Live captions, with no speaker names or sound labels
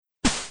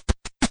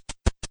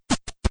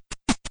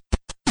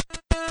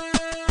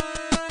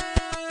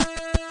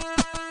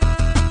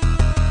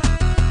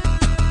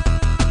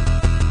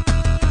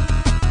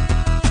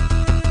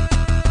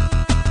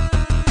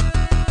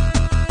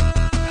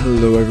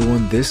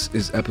everyone. This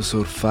is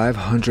episode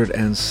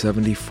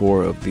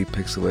 574 of the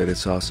Pixelated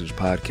Sausage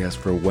Podcast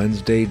for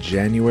Wednesday,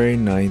 January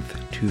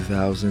 9th,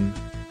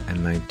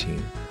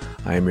 2019.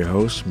 I am your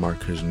host, Mark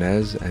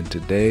Kuznez, and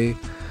today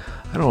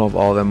I don't have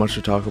all that much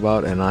to talk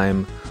about, and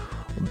I'm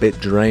a bit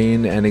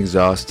drained and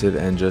exhausted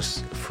and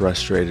just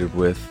frustrated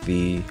with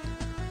the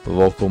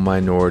vocal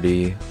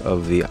minority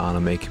of the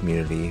anime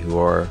community who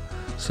are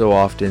so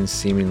often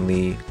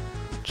seemingly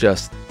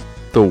just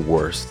the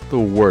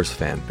worst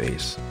fan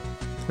base.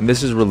 And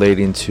this is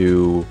relating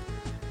to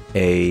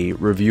a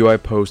review I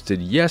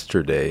posted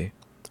yesterday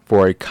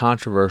for a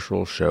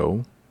controversial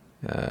show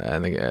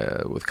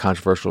with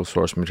controversial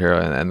source material,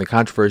 and the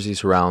controversy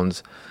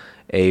surrounds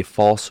a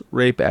false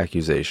rape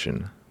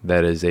accusation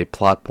that is a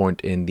plot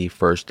point in the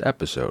first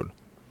episode.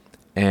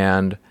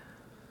 And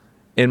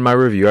in my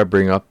review, I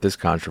bring up this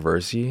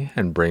controversy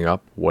and bring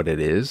up what it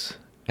is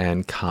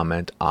and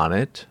comment on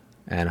it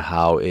and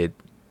how it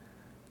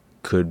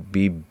could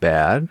be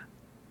bad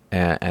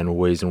and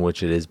ways in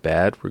which it is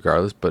bad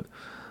regardless, but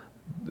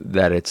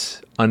that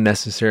it's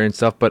unnecessary and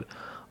stuff. But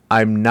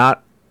I'm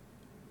not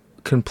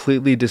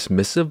completely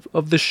dismissive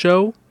of the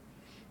show.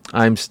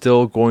 I'm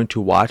still going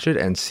to watch it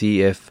and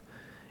see if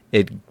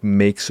it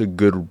makes a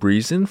good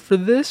reason for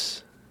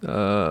this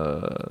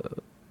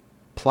plot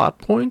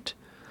point.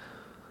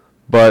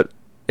 But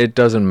it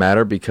doesn't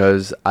matter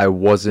because I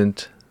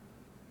wasn't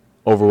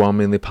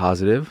overwhelmingly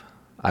positive.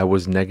 I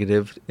was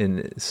negative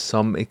in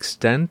some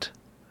extent.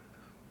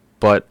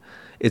 But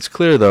it's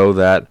clear, though,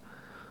 that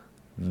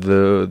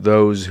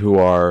those who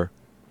are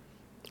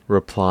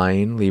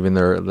replying, leaving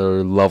their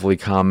lovely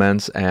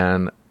comments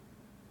and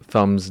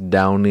thumbs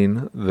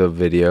downing the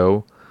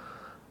video,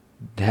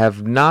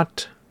 have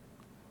not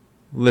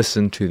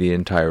listened to the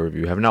entire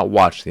review, have not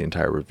watched the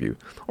entire review.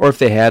 Or if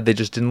they had, they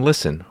just didn't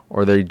listen.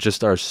 Or they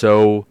just are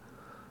so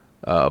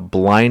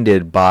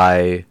blinded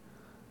by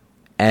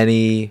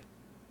any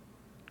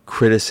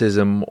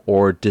criticism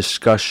or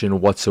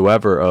discussion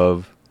whatsoever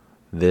of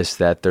this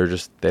that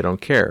they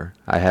don't care.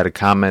 I had a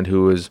comment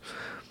who was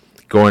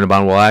going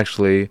about, well,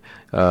 actually,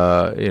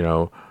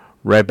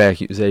 rape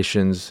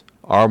accusations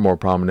are more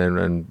prominent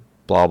and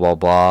blah, blah,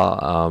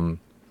 blah.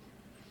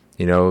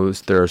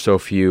 There are so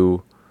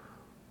few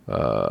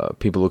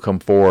people who come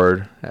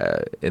forward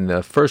in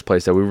the first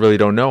place that we really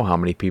don't know how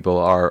many people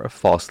are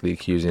falsely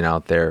accusing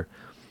out there.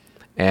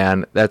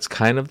 And that's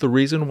kind of the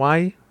reason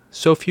why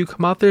so few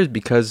come out there, is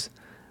because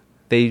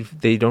they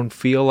don't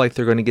feel like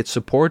they're going to get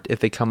support if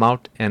they come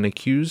out and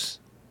accuse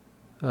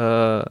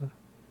the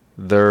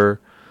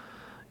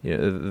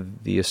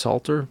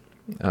assaulter.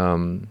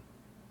 And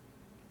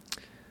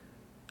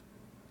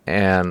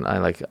I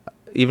like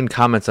even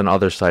comments on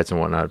other sites and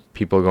whatnot,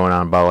 people going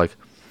on about like,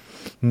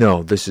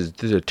 no, this is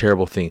a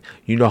terrible thing.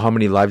 You know how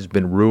many lives have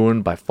been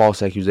ruined by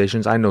false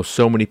accusations? I know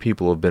so many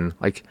people have been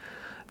like,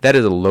 that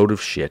is a load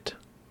of shit.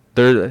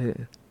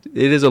 It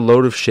is a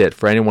load of shit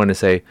for anyone to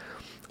say,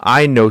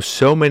 I know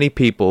so many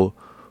people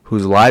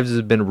whose lives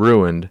have been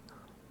ruined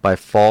by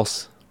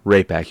false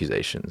rape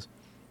accusations.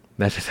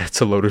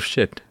 That's a load of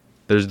shit.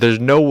 There's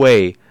no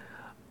way,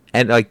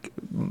 and like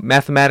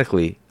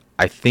mathematically,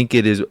 I think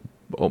it is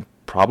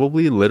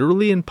probably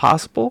literally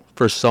impossible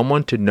for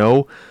someone to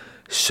know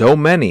so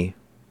many,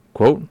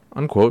 quote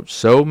unquote,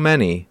 so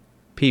many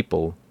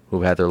people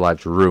who've had their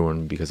lives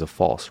ruined because of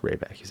false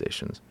rape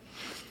accusations.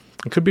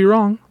 I could be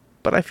wrong,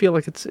 but I feel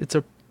like it's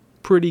a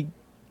pretty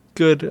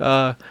good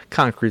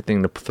concrete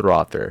thing to throw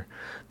out there,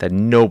 that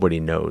nobody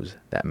knows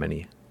that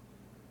many.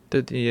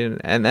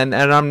 And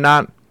I'm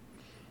not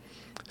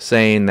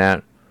saying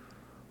that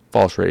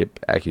false rape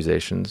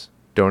accusations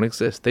don't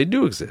exist. They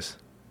do exist,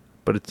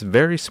 but it's a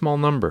very small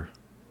number.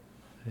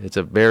 It's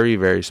a very,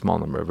 very small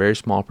number, a very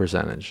small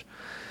percentage.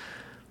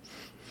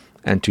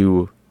 And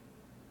to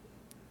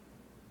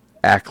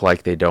act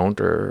like they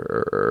don't,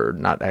 or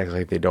not act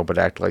like they don't, but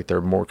act like they're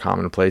more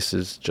commonplace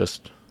is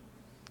just,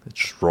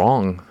 it's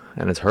wrong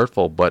and it's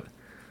hurtful. But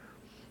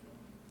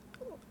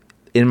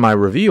in my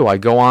review, I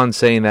go on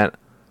saying that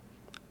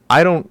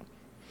I don't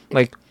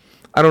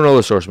know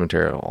the source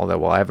material all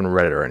that well. I haven't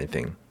read it or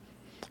anything.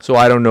 So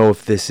I don't know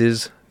if this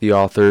is the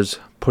authors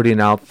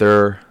putting out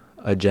their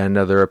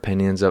agenda, their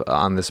opinions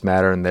on this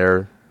matter, and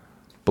their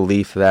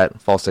belief that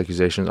false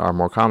accusations are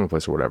more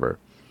commonplace or whatever.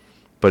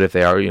 But if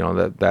they are,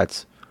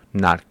 that's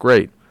not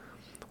great.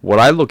 What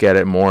I look at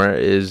it more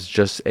is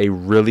just a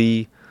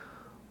really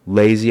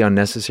lazy,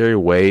 unnecessary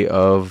way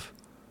of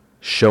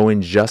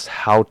showing just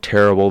how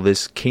terrible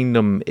this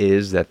kingdom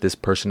is that this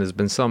person has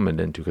been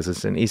summoned into, because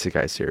it's an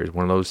isekai series,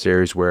 one of those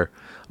series where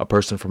a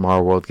person from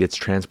our world gets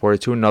transported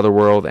to another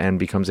world and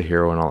becomes a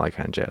hero and all that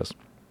kind of jazz.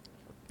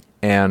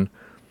 And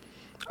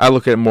I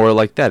look at it more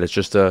like that. It's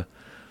just a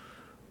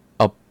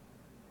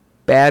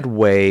bad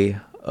way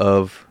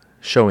of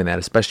showing that,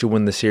 especially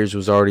when the series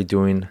was already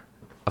doing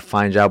a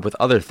fine job with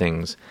other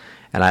things.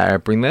 And I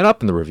bring that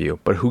up in the review.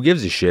 But who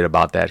gives a shit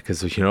about that?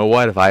 Because you know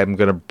what? If I'm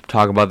going to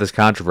talk about this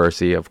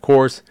controversy, of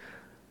course,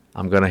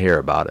 I'm going to hear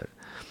about it.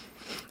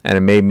 And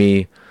it made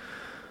me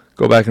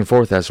go back and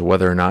forth as to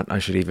whether or not I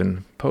should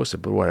even post it,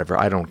 but whatever.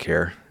 I don't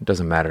care. It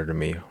doesn't matter to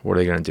me. What are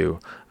they going to do?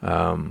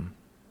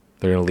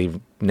 They're going to leave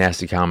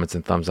nasty comments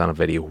and thumbs down a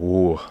video.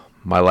 Ooh,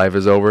 my life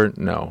is over?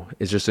 No.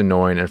 It's just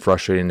annoying and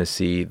frustrating to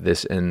see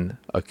this in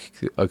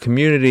a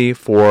community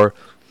for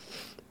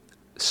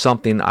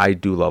something I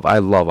do love. I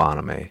love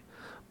anime.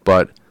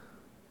 But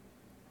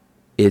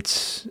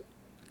it's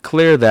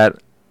clear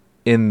that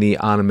in the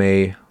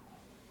anime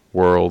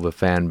world, the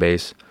fan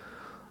base,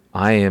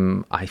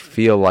 I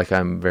feel like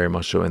I'm very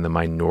much so in the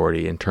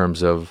minority in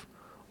terms of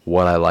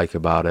what I like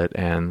about it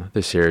and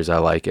the series I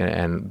like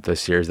and the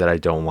series that I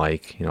don't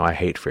like. You know, I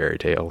hate Fairy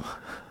Tail.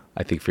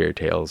 I think Fairy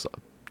Tail is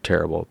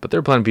terrible. But there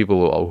are plenty of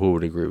people who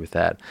would agree with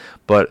that.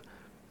 But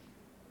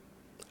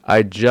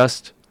I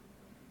just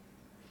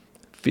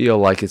feel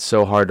like it's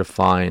so hard to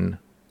find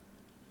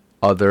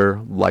other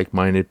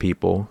like-minded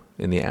people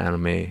in the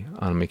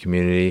anime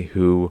community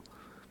who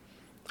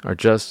are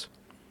just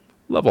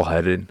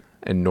level-headed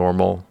and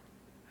normal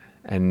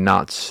and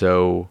not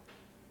so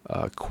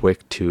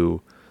quick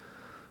to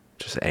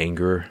just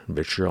anger,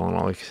 vitriol, and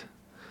all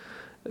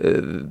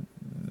that.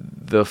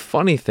 The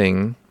funny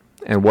thing,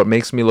 and what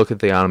makes me look at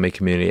the anime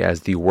community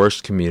as the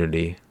worst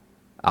community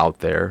out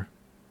there,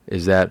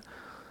 is that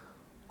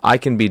I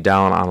can be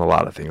down on a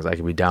lot of things. I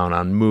can be down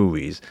on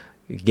movies,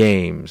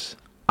 games,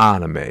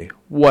 anime,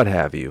 what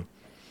have you.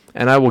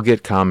 And I will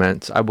get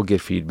comments, I will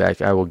get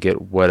feedback, I will get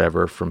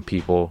whatever from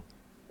people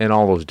in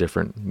all those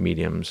different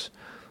mediums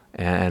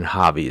and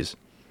hobbies.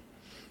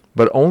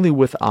 But only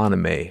with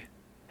anime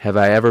have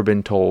I ever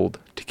been told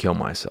to kill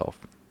myself.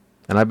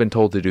 And I've been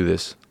told to do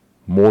this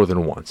more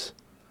than once.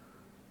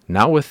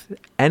 Not with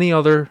any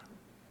other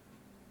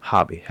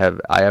hobby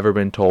have I ever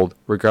been told,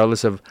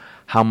 regardless of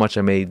how much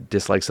I may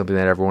dislike something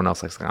that everyone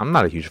else likes. I'm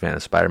not a huge fan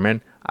of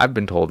Spider-Man. I've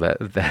been told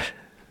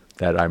that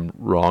I'm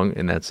wrong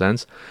in that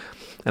sense.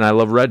 And I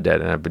love Red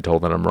Dead, and I've been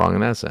told that I'm wrong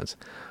in that sense.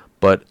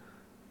 But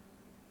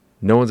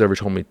no one's ever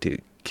told me to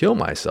kill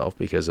myself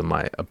because of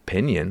my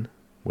opinion,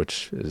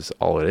 which is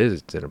all it is.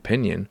 It's an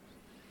opinion,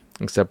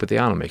 except with the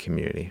anime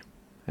community.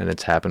 And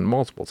it's happened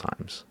multiple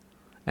times.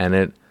 And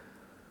it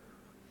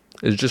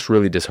is just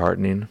really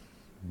disheartening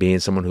being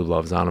someone who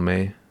loves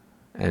anime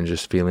and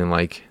just feeling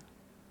like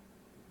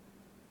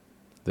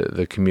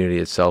the community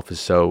itself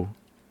is so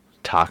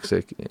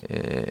toxic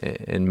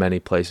in many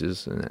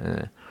places.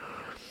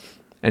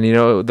 And you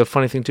know, the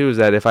funny thing too is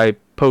that if I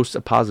post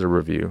a positive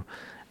review,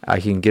 I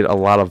can get a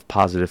lot of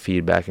positive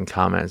feedback and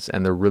comments,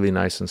 and they're really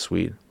nice and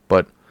sweet.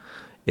 But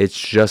it's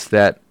just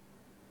that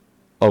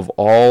of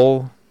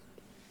all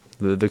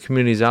the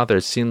communities out there,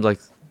 it seems like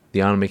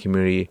the anime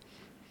community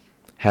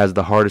has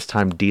the hardest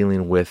time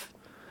dealing with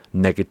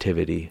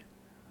negativity,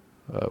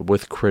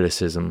 with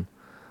criticism,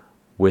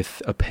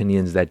 with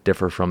opinions that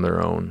differ from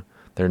their own.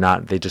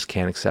 They just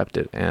can't accept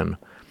it. And,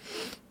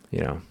 you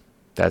know,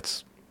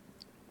 that's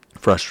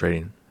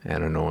frustrating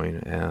and annoying.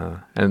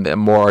 And the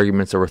more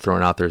arguments that were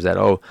thrown out there is that,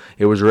 oh,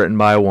 it was written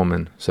by a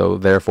woman, so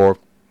therefore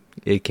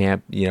it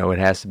can't, you know, it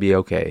has to be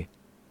okay.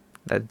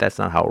 That's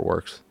not how it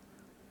works.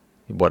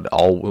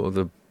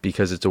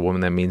 Because it's a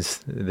woman, that means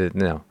that,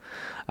 no.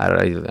 I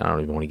don't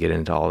even want to get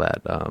into all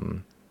that.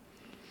 And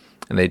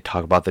they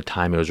talk about the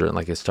time it was written,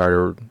 like it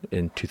started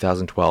in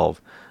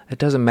 2012. It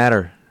doesn't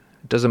matter.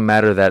 It doesn't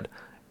matter that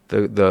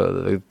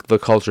the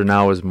culture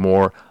now is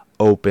more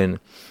open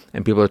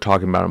and people are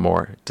talking about it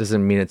more. It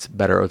doesn't mean it's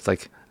better. It's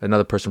like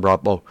another person brought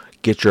up, oh,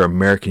 get your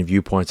American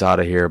viewpoints out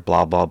of here,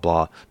 blah, blah,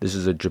 blah. This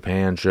is a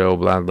Japan show,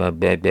 blah, blah,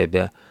 blah, blah,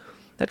 blah.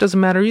 That doesn't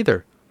matter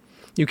either.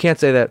 You can't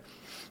say that,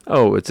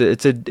 oh, it's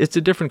a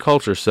different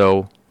culture,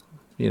 so,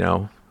 you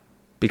know,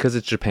 because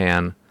it's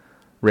Japan,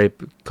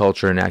 rape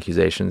culture and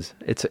accusations,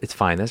 it's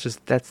fine. That's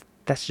just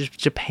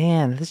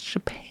Japan. That's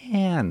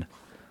Japan.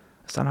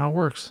 That's not how it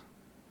works.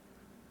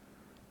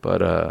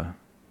 But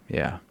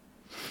yeah.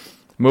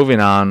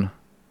 Moving on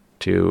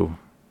to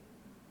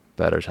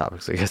better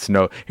topics, I guess.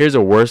 No, here's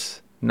a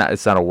worse.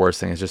 It's not a worse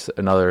thing. It's just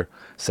another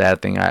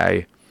sad thing.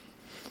 I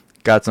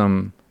got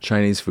some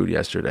Chinese food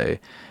yesterday,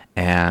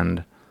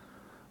 and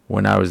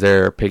when I was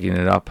there picking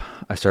it up,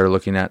 I started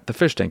looking at the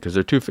fish tank, because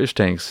there are two fish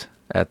tanks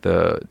at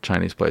the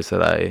Chinese place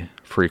that I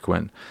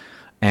frequent.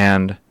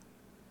 And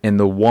in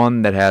the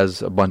one that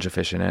has a bunch of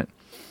fish in it,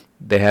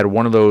 they had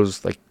one of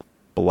those like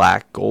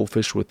black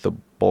goldfish with the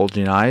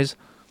bulging eyes.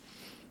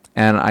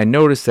 And I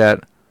noticed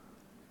that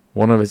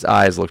one of his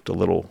eyes looked a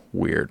little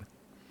weird.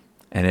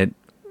 And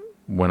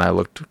when I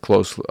looked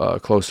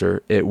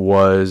closer, it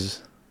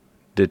was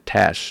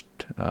detached.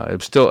 It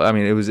was still,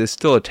 it's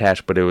still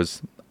attached, but it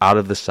was out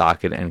of the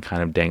socket and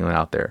kind of dangling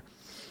out there.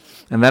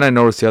 And then I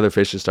noticed the other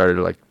fishes started,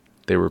 like,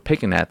 they were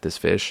picking at this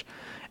fish,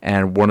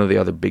 and one of the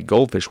other big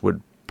goldfish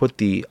would put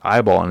the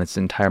eyeball in its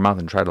entire mouth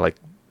and try to, like,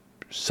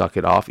 suck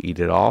it off, eat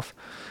it off.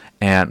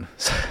 And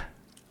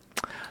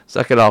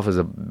suck it off is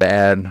a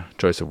bad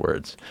choice of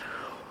words.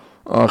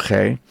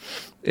 Okay.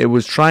 It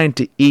was trying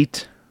to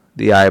eat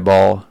the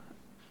eyeball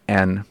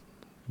and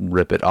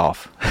rip it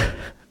off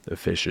the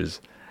fish's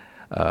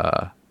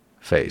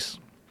face.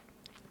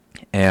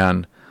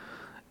 And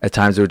at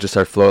times it would just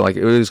start floating. Like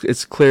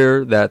it's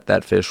clear that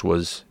that fish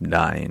was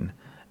dying,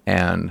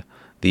 and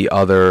the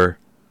other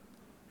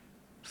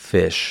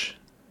fish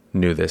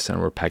knew this and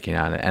were pecking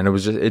on it, and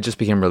it just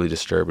became really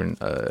disturbing,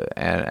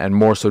 and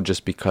more so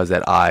just because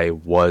that I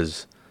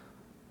was,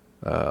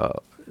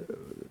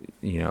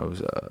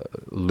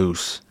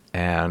 loose,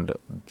 and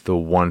the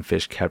one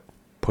fish kept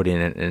putting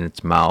it in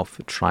its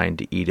mouth, trying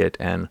to eat it,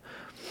 and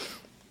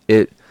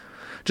it.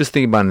 Just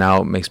thinking about it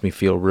now, it makes me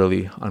feel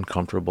really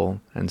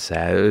uncomfortable and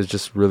sad. It was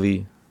just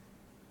really,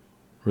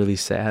 really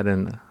sad,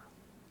 and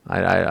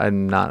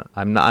I'm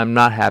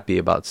not happy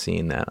about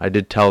seeing that. I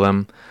did tell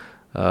them,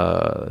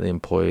 the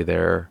employee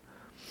there,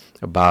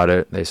 about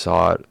it. They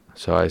saw it,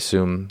 so I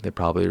assume they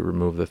probably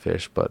removed the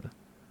fish. But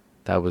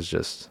that was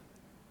just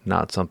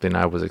not something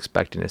I was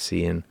expecting to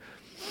see, and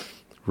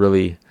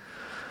really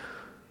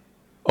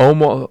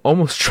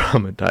almost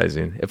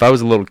traumatizing. If I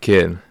was a little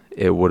kid,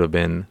 it would have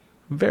been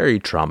very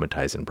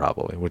traumatizing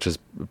probably, which is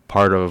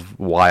part of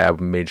why I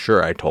made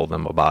sure I told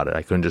them about it.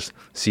 I couldn't just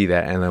see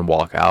that and then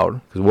walk out,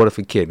 because what if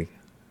a kid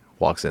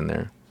walks in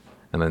there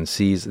and then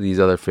sees these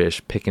other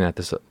fish picking at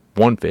this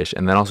one fish,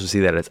 and then also see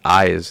that its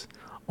eye is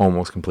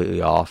almost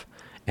completely off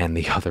and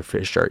the other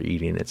fish are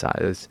eating its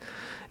eyes.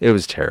 It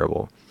was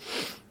terrible.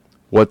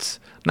 What's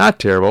not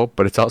terrible,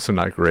 but it's also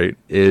not great,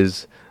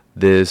 is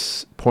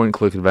this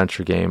point-and-click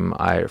adventure game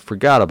I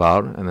forgot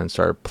about and then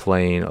started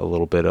playing a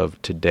little bit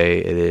of today.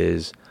 It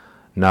is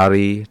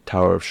Nairi,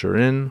 Tower of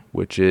Shirin,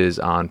 which is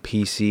on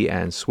PC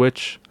and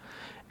Switch,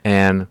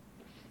 and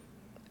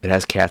it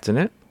has cats in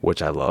it, which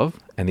I love,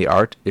 and the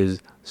art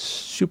is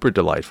super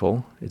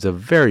delightful. It's a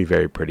very,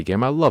 very pretty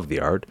game. I love the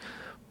art,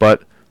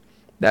 but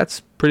that's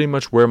pretty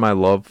much where my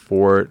love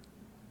for it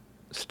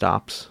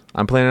stops.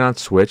 I'm playing it on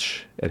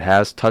Switch. It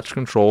has touch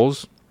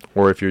controls,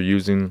 or if you're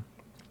using,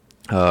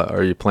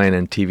 or you're playing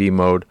in TV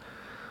mode,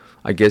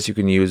 I guess you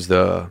can use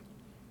the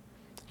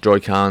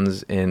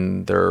Joy-Cons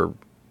in their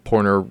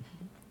pointer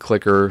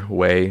clicker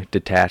way,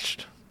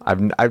 detached. I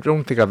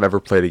don't think I've ever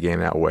played a game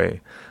that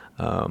way,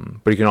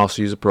 but you can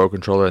also use a Pro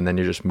controller, and then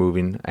you're just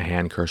moving a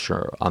hand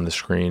cursor on the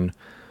screen.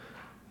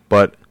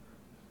 But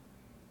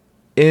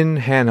in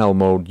handheld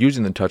mode,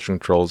 using the touch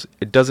controls,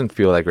 it doesn't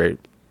feel that great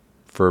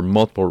for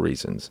multiple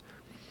reasons.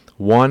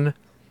 One,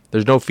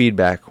 there's no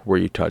feedback where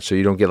you touch, so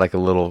you don't get like a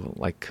little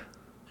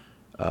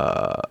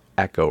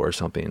echo or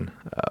something,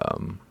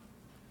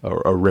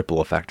 or a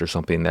ripple effect or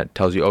something that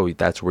tells you, oh,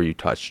 that's where you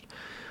touched.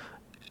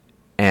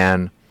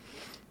 And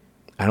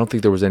I don't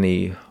think there was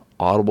any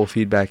audible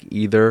feedback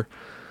either.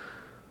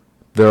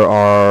 There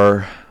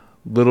are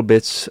little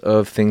bits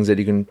of things that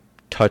you can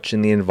touch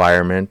in the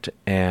environment,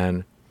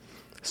 and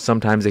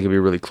sometimes they can be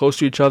really close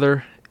to each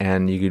other,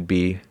 and you could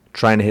be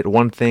trying to hit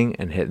one thing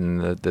and hitting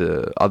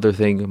the other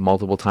thing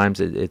multiple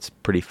times. It's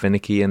pretty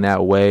finicky in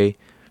that way,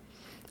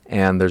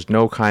 and there's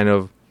no kind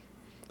of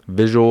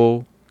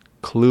visual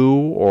clue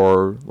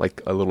or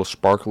like a little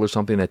sparkle or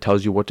something that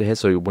tells you what to hit.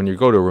 So when you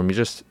go to a room, you're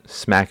just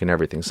smacking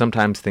everything.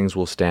 Sometimes things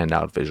will stand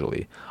out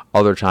visually,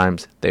 other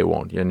times they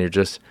won't, and you're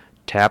just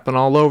tapping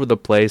all over the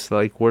place.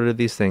 Like, what are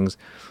these things?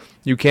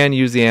 You can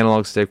use the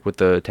analog stick with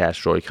the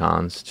attached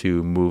Joy-Cons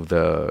to move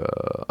the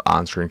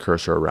on-screen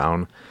cursor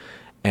around,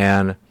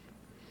 and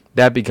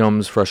that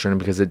becomes frustrating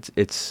because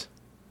it's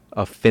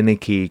a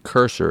finicky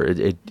cursor.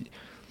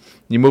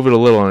 You move it a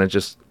little and it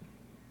just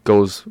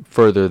goes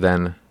further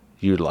than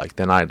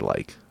I'd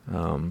like.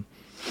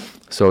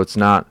 So it's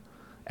not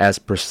as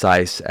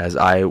precise as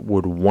I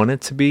would want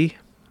it to be,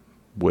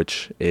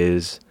 which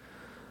is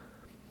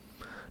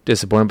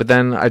disappointing. But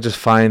then I just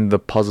find the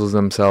puzzles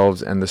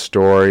themselves and the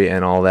story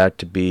and all that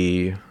to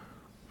be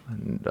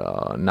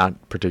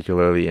not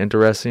particularly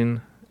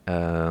interesting,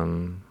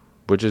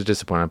 which is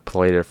disappointing. I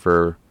played it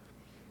for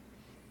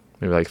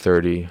maybe like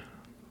 30,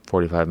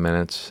 45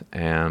 minutes,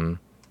 and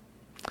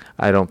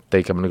I don't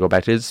think I'm going to go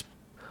back to it. It's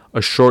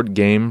a short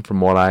game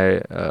from what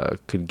I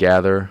could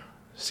gather,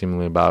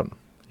 seemingly about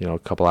a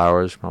couple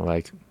hours, probably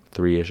like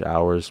 3-ish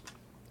hours,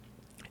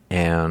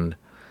 and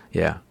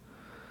yeah,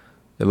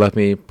 it left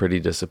me pretty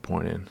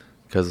disappointed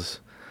because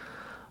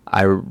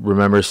I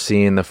remember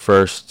seeing the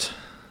first,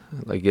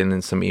 like getting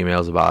in some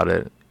emails about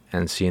it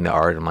and seeing the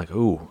art. I'm like,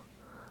 ooh,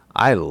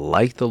 I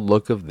like the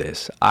look of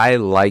this. I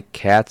like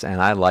cats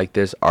and I like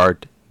this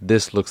art.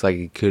 This looks like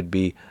it could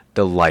be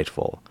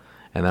delightful.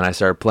 And then I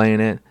started playing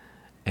it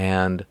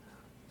and I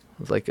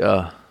was like,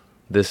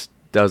 this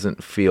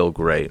doesn't feel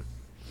great.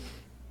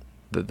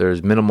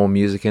 There's minimal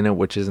music in it,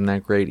 which isn't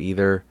that great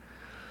either.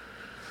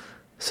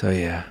 So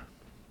yeah,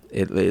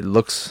 it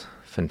looks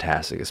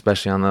fantastic,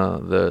 especially on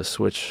the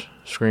Switch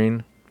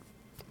screen,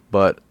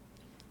 but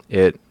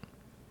it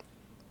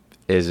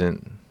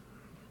isn't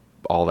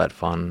all that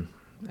fun,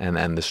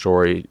 and the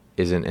story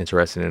isn't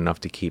interesting enough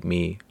to keep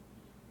me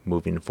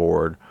moving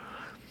forward.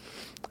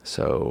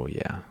 So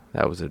yeah,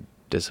 that was a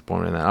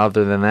disappointment.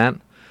 Other than that,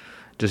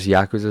 just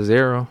Yakuza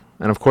 0,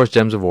 and of course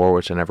Gems of War,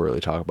 which I never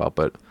really talk about,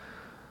 but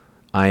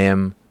I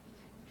don't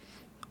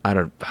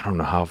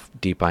know how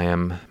deep I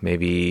am,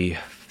 maybe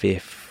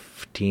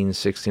 15,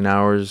 16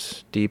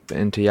 hours deep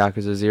into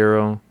Yakuza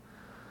 0.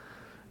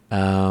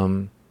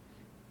 And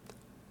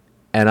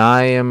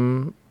I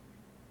am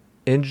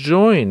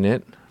enjoying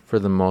it for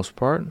the most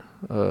part.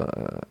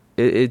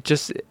 It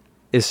just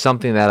is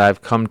something that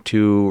I've come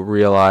to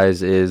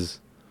realize is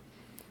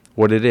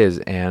what it is,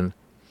 and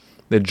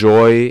the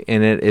joy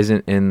in it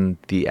isn't in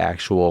the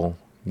actual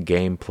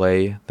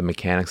gameplay, the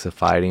mechanics of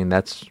fighting.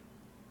 That's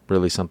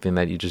really something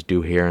that you just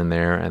do here and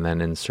there, and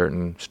then in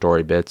certain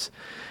story bits.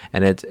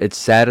 And it's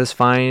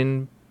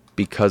satisfying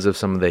because of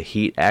some of the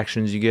heat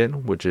actions you get,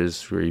 which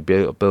is where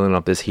you're building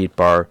up this heat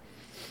bar,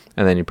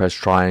 and then you press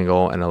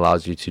triangle, and it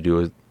allows you to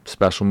do a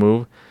special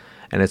move.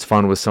 And it's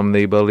fun with some of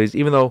the abilities,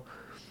 even though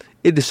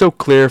it is so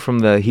clear from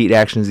the heat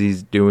actions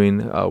he's doing,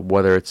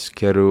 whether it's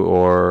Kiru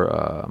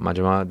or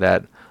Majima,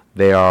 that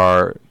they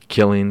are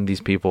killing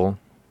these people.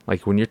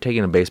 Like when you're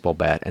taking a baseball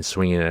bat and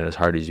swinging it as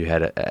hard as you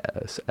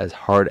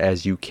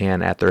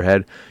can at their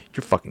head,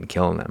 you're fucking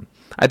killing them.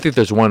 I think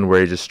there's one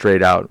where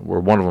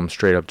one of them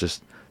straight up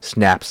just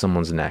snaps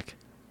someone's neck.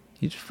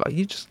 You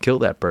just kill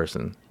that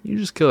person.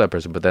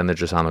 But then they're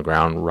just on the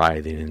ground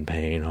writhing in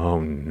pain. Oh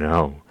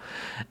no.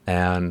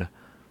 And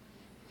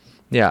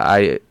yeah,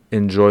 I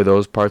enjoy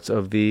those parts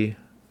of the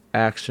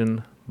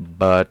action,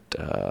 but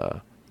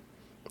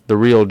the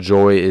real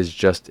joy is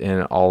just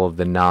in all of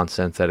the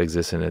nonsense that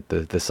exists in it,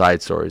 the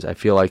side stories. I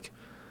feel like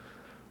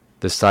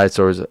the side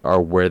stories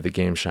are where the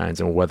game shines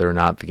and whether or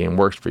not the game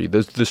works for you.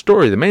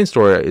 The main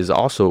story is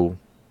also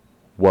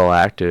well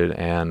acted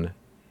and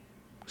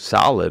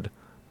solid,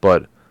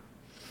 but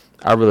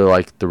I really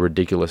like the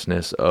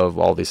ridiculousness of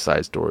all these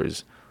side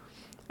stories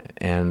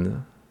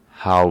and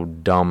how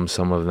dumb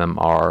some of them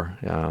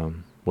are,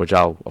 which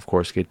I'll, of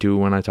course, get to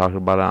when I talk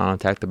about it on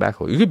Attack the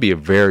Backlog. It could be a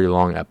very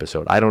long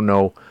episode. I don't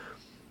know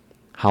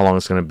how long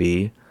it's going to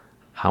be,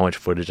 how much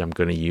footage I'm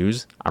going to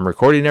use. I'm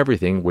recording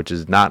everything, which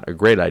is not a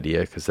great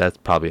idea, because that's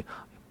probably...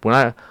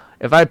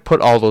 If I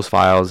put all those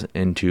files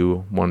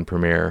into one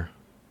Premiere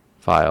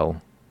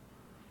file,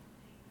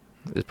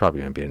 it's probably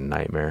going to be a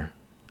nightmare.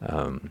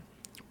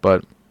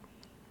 But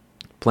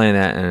playing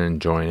that and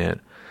enjoying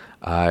it,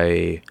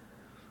 I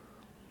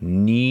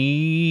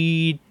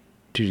need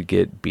to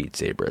get Beat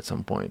Saber at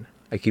some point.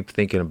 I keep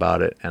thinking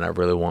about it, and I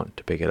really want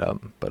to pick it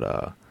up.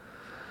 But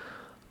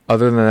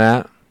other than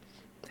that,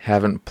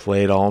 haven't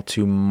played all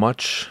too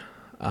much.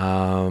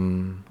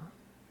 So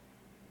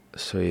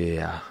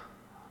yeah,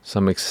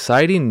 some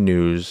exciting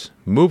news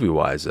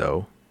movie-wise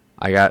though.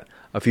 I got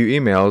a few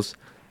emails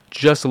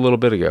just a little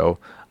bit ago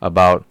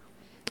about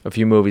a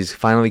few movies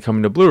finally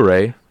coming to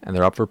Blu-ray, and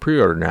they're up for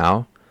pre-order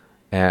now.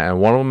 And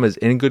one of them is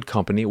In Good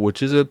Company,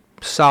 which is a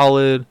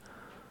solid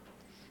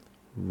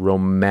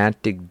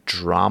romantic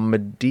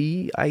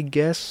dramedy, I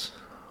guess,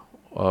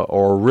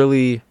 or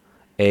really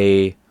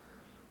a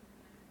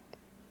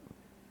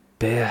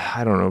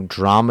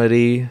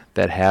dramedy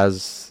that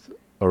has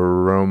a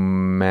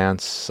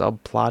romance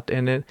subplot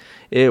in it.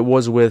 It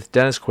was with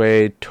Dennis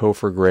Quaid,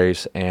 Topher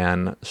Grace,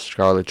 and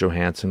Scarlett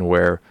Johansson,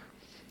 where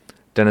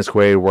Dennis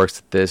Quaid works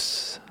at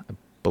this, I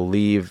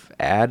believe,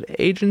 ad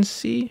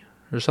agency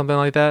or something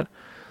like that.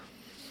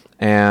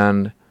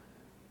 And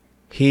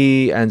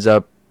he ends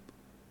up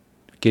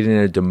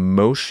getting a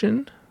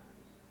demotion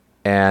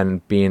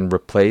and being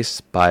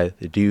replaced by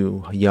the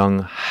new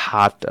young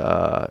hot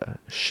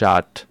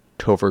shot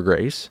Topher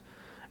Grace.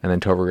 And then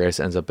Topher Grace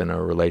ends up in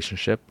a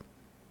relationship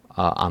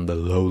on the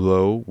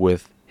low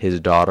with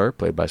his daughter,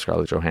 played by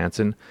Scarlett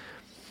Johansson.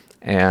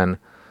 And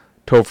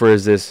Topher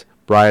is this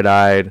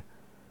bright-eyed,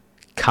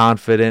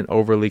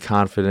 overly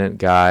confident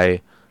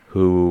guy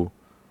who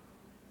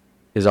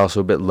is also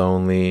a bit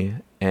lonely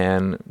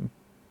and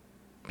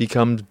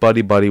becomes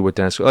buddy-buddy with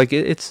Dennis. Like,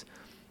 it's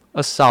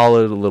a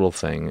solid little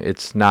thing.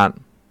 It's not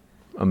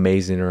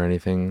amazing or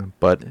anything,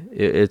 but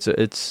it's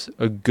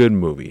a good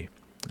movie.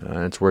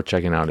 It's worth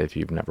checking out if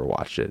you've never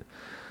watched it.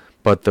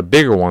 But the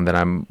bigger one that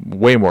I'm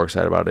way more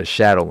excited about is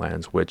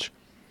Shadowlands, which,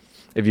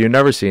 if you've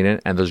never seen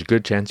it, and there's a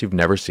good chance you've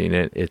never seen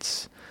it,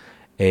 it's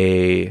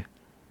a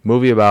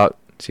movie about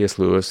C.S.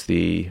 Lewis,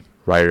 the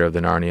writer of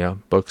the Narnia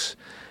books,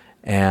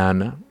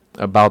 and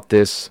about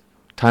this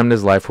time in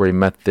his life where he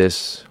met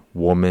this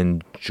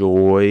woman,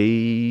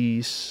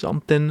 Joy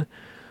something,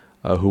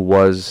 who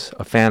was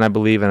a fan, I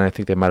believe, and I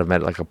think they might have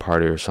met at like a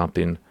party or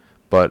something.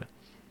 But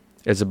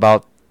it's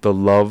about the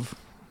love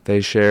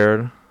they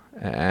shared,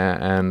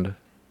 and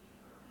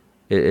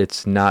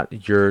it's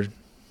not your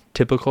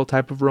typical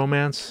type of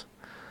romance.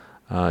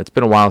 It's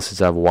been a while since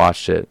I've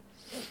watched it,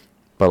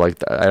 but like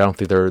I don't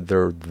think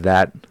they're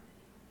that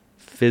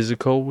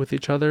physical with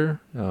each other.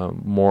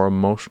 More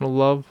emotional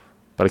love,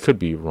 but I could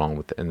be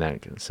wrong in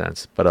that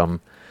sense. But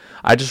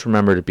I just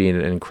remember it being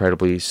an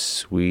incredibly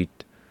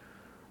sweet,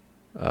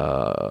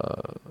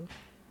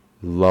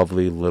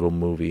 lovely little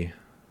movie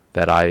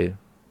that I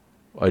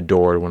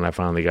adored when I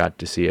finally got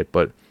to see it.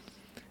 But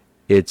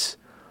it's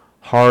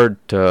hard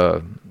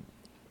to,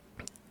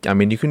 I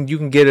mean, you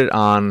can get it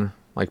on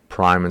like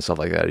Prime and stuff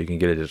like that. You can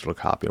get a digital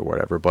copy or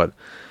whatever, but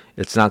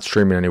it's not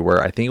streaming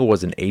anywhere. I think it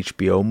was an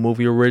HBO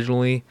movie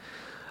originally,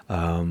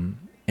 and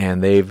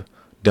they've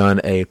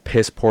done a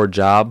piss poor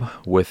job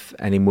with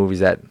any movies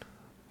that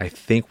I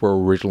think were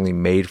originally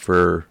made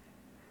for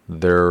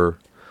their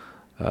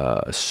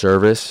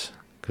service,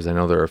 because I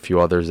know there are a few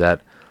others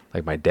that,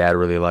 like, my dad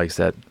really likes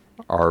that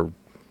are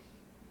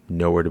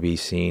nowhere to be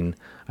seen.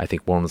 I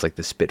think one was like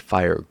the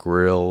Spitfire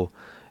grill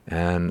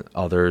and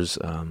others,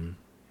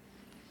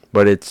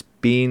 but it's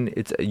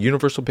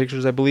Universal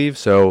Pictures, I believe,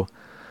 so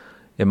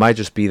it might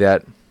just be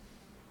that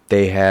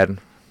they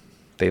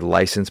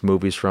licensed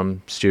movies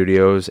from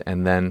studios,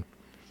 and then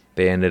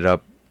they ended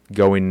up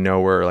going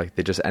nowhere. Like,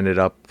 they just ended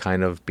up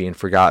kind of being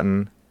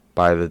forgotten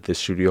by the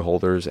studio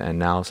holders, and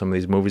now some of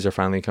these movies are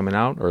finally coming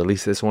out, or at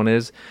least this one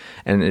is,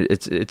 and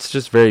it's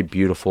just very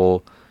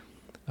beautiful.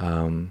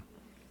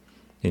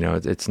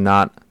 It's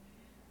not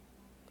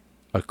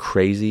a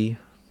crazy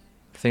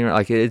thing.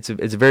 Like, it's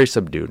very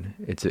subdued.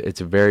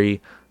 It's a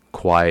very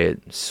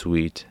quiet,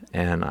 sweet,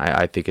 and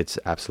I think it's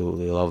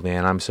absolutely lovely.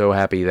 And I'm so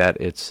happy that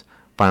it's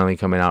finally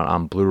coming out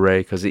on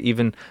Blu-ray, because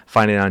even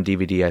finding it on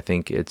DVD, I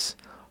think it's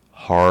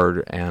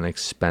hard and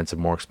expensive,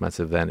 more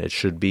expensive than it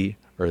should be,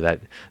 or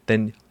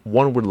than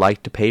one would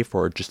like to pay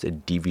for just a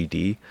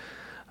DVD.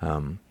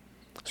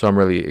 So I'm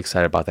really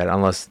excited about that,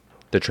 unless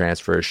the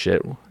transfer is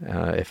shit.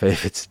 If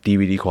it's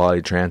DVD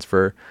quality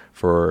transfer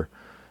for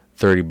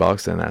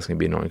 $30, then that's going to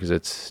be annoying, because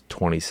it's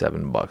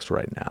 $27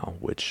 right now,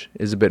 which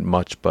is a bit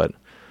much, but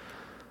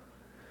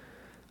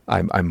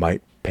I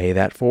might pay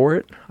that for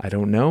it. I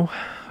don't know.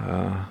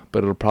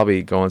 But it'll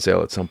probably go on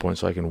sale at some point,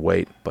 so I can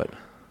wait. But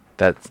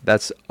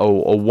that's a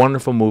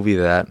wonderful movie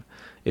that,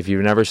 if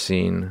you've never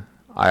seen,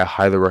 I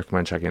highly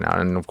recommend checking out.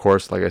 And of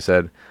course, like I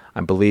said,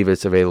 I believe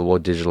it's available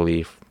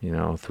digitally,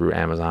 through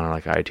Amazon or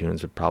like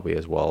iTunes, probably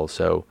as well.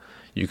 So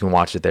you can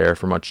watch it there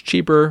for much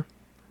cheaper,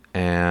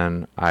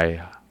 and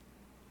I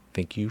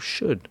think you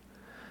should.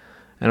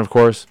 And of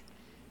course,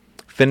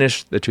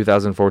 finish the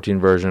 2014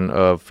 version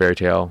of Fairy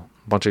Tail.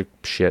 Bunch of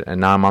shit, and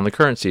now I'm on the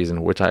current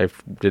season, which I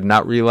did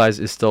not realize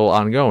is still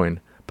ongoing,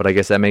 but I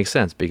guess that makes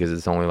sense because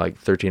it's only like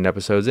 13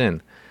 episodes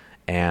in,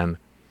 and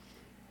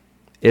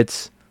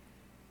it's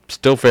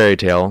still Fairy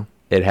Tail.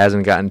 It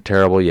hasn't gotten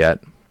terrible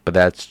yet, but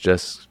that's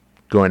just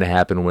going to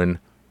happen when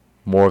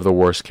more of the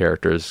worst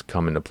characters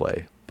come into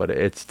play, but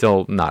it's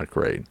still not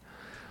great.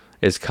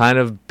 It's kind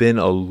of been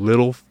a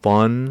little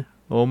fun.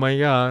 Oh my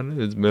god,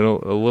 it's been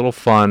a little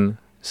fun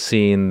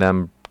seeing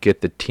them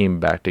get the team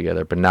back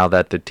together, but now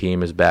that the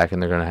team is back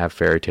and they're going to have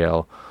Fairy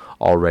Tail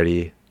all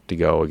ready to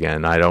go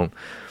again, I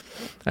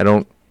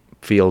don't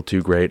feel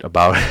too great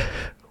about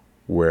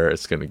where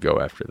it's going to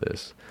go after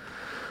this.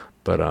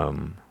 But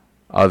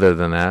other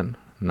than that,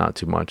 not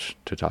too much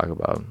to talk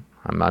about.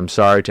 I'm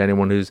sorry to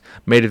anyone who's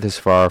made it this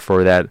far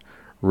for that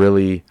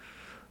really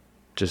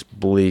just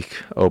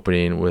bleak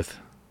opening with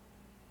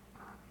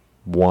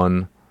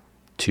 1-2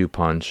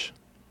 punch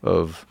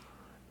of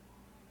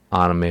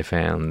anime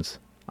fans,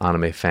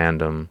 anime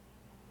fandom,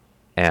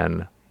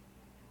 and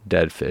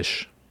dead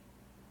fish.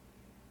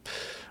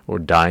 Or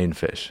dying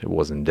fish. It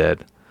wasn't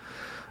dead.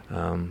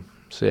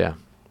 So yeah.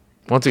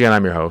 Once again,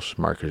 I'm your host,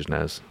 Mark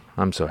Kuznez.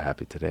 I'm so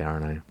happy today,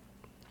 aren't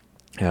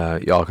I?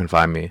 Y'all can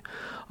find me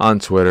on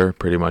Twitter,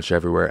 pretty much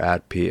everywhere,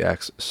 at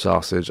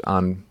PXSausage,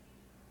 on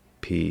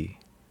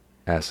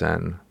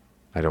PSN.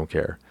 I don't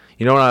care.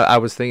 You know what I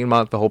was thinking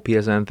about the whole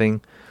PSN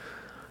thing?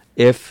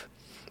 If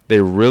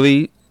they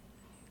really...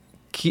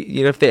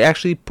 if they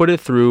actually put it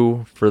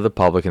through for the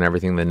public and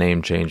everything, the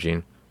name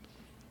changing,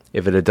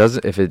 if it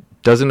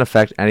doesn't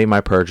affect any of my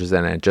purchases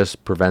and it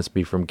just prevents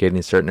me from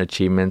getting certain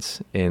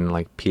achievements in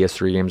like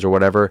PS3 games or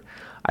whatever,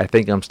 I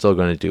think I'm still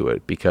going to do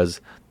it,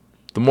 because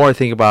the more I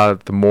think about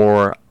it, the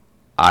more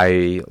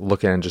I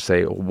look at it and just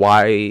say,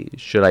 why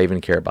should I even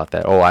care about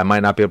that? Oh, I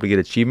might not be able to get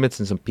achievements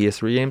in some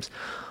PS3 games,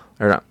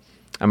 or not,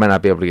 I might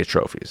not be able to get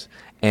trophies.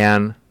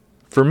 And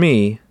for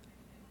me,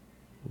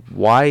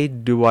 why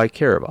do I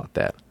care about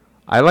that?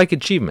 I like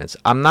achievements.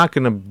 I'm not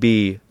going to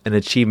be an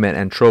achievement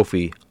and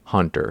trophy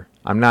hunter.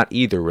 I'm not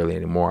either really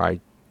anymore.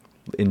 I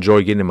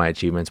enjoy getting my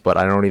achievements, but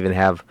I don't even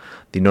have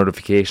the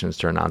notifications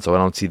turned on, so I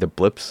don't see the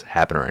blips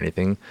happen or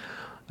anything.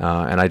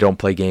 And I don't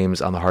play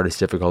games on the hardest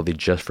difficulty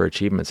just for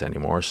achievements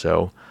anymore,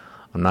 so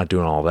I'm not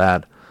doing all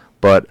that.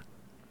 But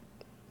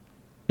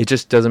it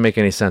just doesn't make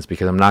any sense,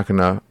 because I'm not going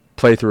to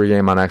play through a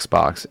game on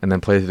Xbox and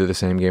then play through the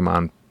same game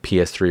on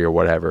PS3 or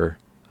whatever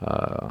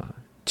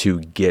to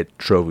get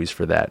trophies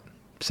for that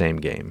same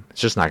game.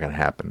 It's just not going to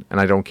happen, and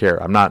I don't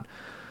care. I'm not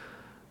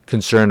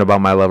concerned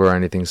about my level or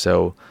anything.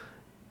 So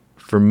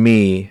for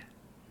me,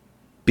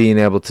 being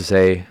able to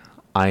say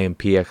I am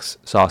PX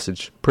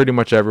Sausage pretty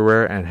much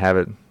everywhere and have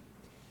it,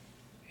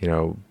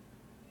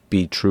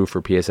 be true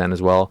for PSN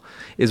as well,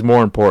 is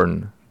more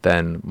important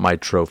than my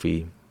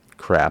trophy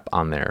crap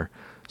on there.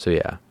 So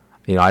yeah,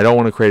 I don't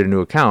want to create a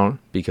new account,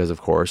 because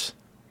of course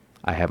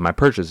I have my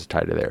purchases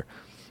tied to there.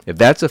 If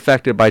that's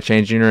affected by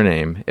changing your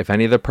name, if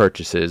any of the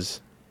purchases,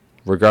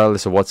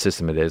 regardless of what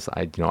system it is,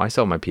 I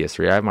sell my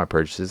PS3, I have my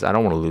purchases, I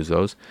don't want to lose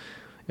those.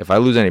 If I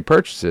lose any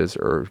purchases,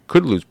 or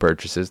could lose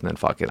purchases, then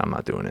fuck it, I'm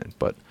not doing it.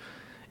 But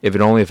if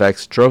it only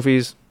affects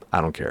trophies,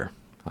 I don't care.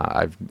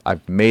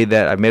 I've made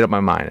up my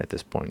mind at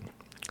this point.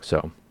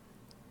 So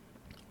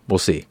We'll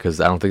see, because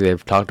I don't think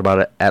they've talked about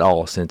it at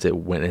all since it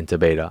went into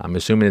beta. I'm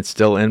assuming it's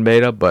still in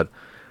beta, but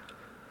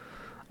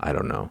I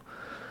don't know.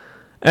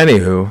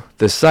 Anywho,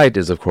 the site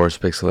is, of course,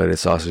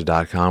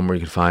 pixelatedsausage.com, where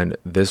you can find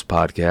this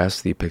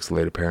podcast, the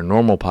Pixelated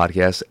Paranormal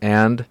Podcast,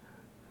 and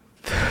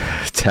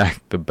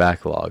Attack the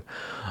Backlog.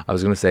 I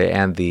was going to say,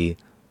 and the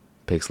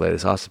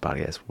Pixelated Sausage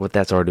Podcast.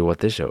 That's already what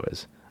this show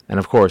is. And,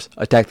 of course,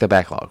 Attack the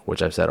Backlog,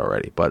 which I've said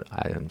already, but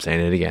I am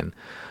saying it again.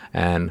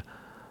 And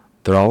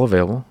they're all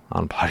available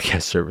on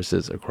podcast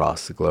services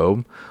across the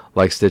globe,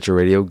 like Stitcher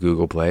Radio,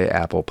 Google Play,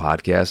 Apple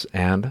Podcasts,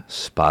 and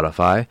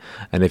Spotify.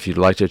 And if you'd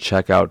like to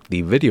check out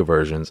the video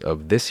versions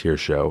of this here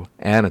show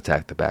and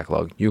Attack the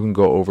Backlog, you can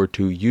go over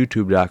to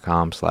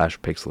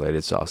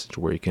youtube.com/pixelatedsausage,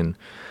 where you can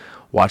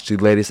watch the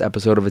latest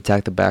episode of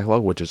Attack the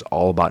Backlog, which is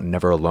all about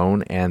Never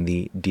Alone and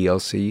the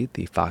DLC,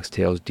 the Fox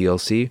Tales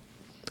DLC.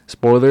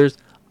 Spoilers,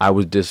 I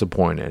was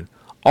disappointed.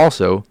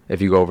 Also,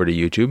 if you go over to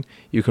YouTube,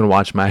 you can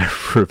watch my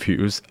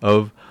reviews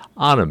of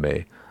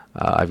anime.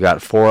 I've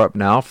got 4 up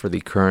now for the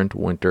current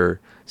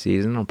winter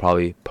season. I'll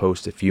probably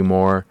post a few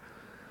more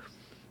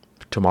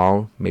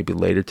tomorrow, maybe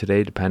later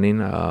today, depending.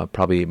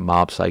 Probably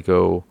Mob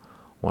Psycho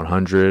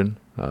 100,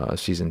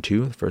 Season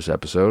 2, the first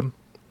episode.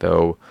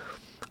 Though,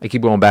 I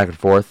keep going back and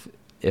forth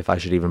if I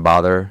should even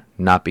bother.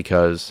 Not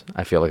because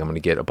I feel like I'm going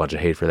to get a bunch of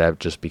hate for that,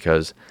 just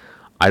because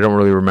I don't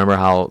really remember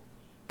how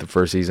the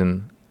first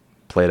season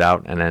played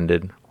out and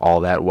ended all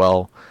that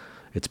well.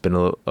 It's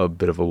been a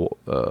bit of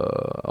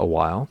a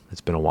while. It's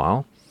been a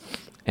while.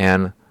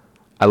 And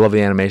I love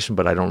the animation,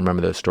 but I don't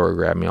remember the story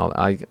grabbing me.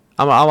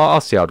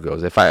 I'll see how it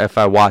goes. If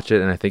I watch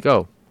it and I think,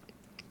 oh,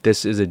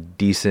 this is a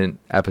decent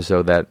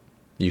episode that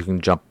you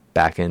can jump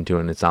back into,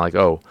 and it's not like,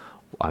 oh,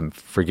 I'm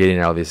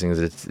forgetting all these things.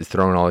 It's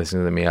throwing all these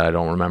things at me I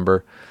don't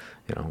remember.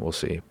 We'll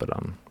see. But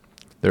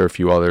there are a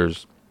few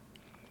others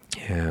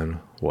and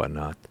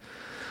whatnot.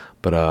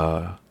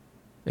 But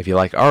if you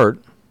like art,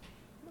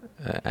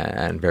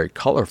 and very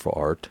colorful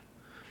art,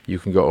 you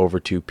can go over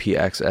to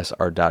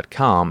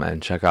pxsart.com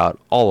and check out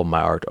all of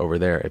my art over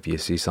there. If you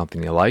see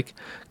something you like,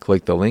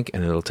 click the link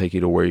and it'll take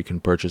you to where you can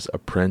purchase a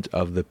print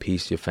of the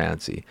piece you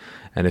fancy.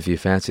 And if you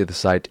fancy the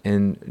site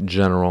in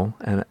general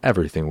and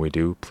everything we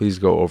do, please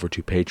go over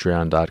to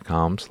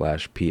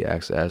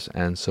patreon.com/pxs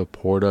and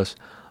support us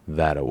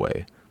that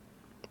way,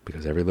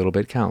 because every little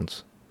bit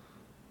counts.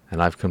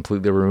 And I've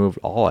completely removed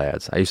all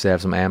ads. I used to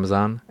have some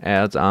Amazon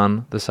ads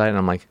on the site, and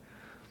I'm like,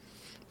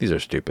 these are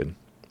stupid.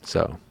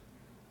 So,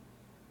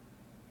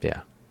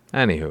 yeah.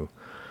 Anywho,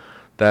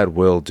 that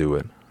will do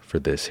it for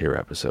this here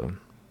episode.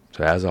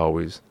 So as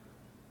always,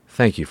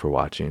 thank you for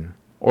watching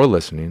or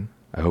listening.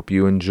 I hope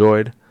you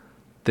enjoyed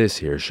this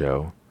here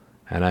show,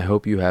 and I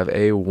hope you have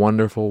a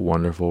wonderful,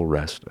 wonderful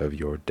rest of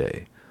your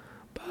day.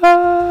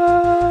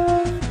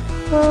 Bye!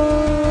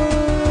 Bye.